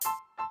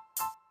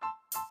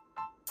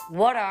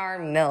What are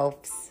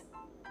MILFs?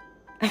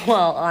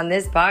 Well, on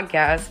this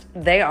podcast,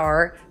 they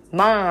are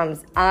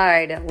moms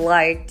I'd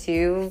like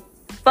to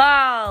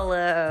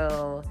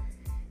follow.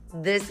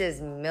 This is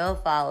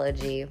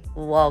Milfology.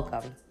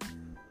 Welcome.